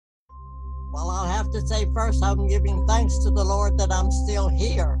Well, I'll have to say first, I'm giving thanks to the Lord that I'm still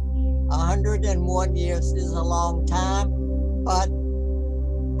here. 101 years is a long time, but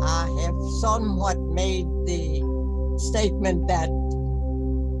I have somewhat made the statement that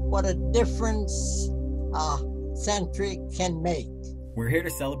what a difference a century can make. We're here to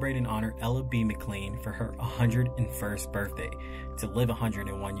celebrate and honor Ella B. McLean for her 101st birthday. To live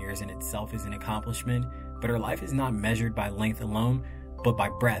 101 years in itself is an accomplishment, but her life is not measured by length alone, but by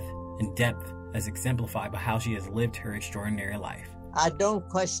breadth and depth, as exemplified by how she has lived her extraordinary life. I don't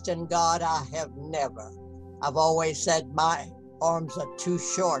question God, I have never. I've always said my arms are too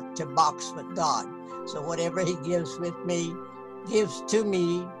short to box with God. So whatever he gives to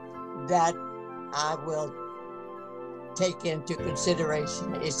me, that I will take into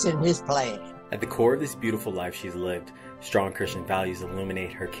consideration. It's in his plan. At the core of this beautiful life she's lived, strong Christian values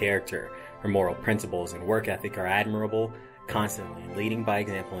illuminate her character. Her moral principles and work ethic are admirable, constantly leading by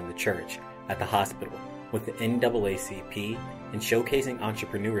example in the church, at the hospital, with the NAACP, and showcasing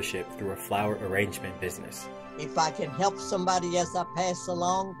entrepreneurship through a flower arrangement business. If I can help somebody as I pass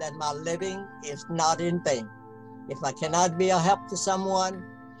along, then my living is not in vain. If I cannot be a help to someone,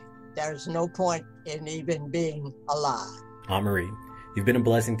 there's no point in even being alive. Aunt Marie, you've been a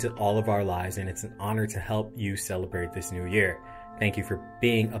blessing to all of our lives, and it's an honor to help you celebrate this new year. Thank you for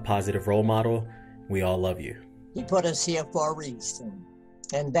being a positive role model. We all love you. He put us here for a reason,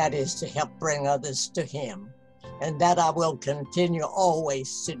 and that is to help bring others to him. And that I will continue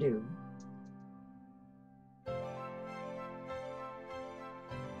always to do.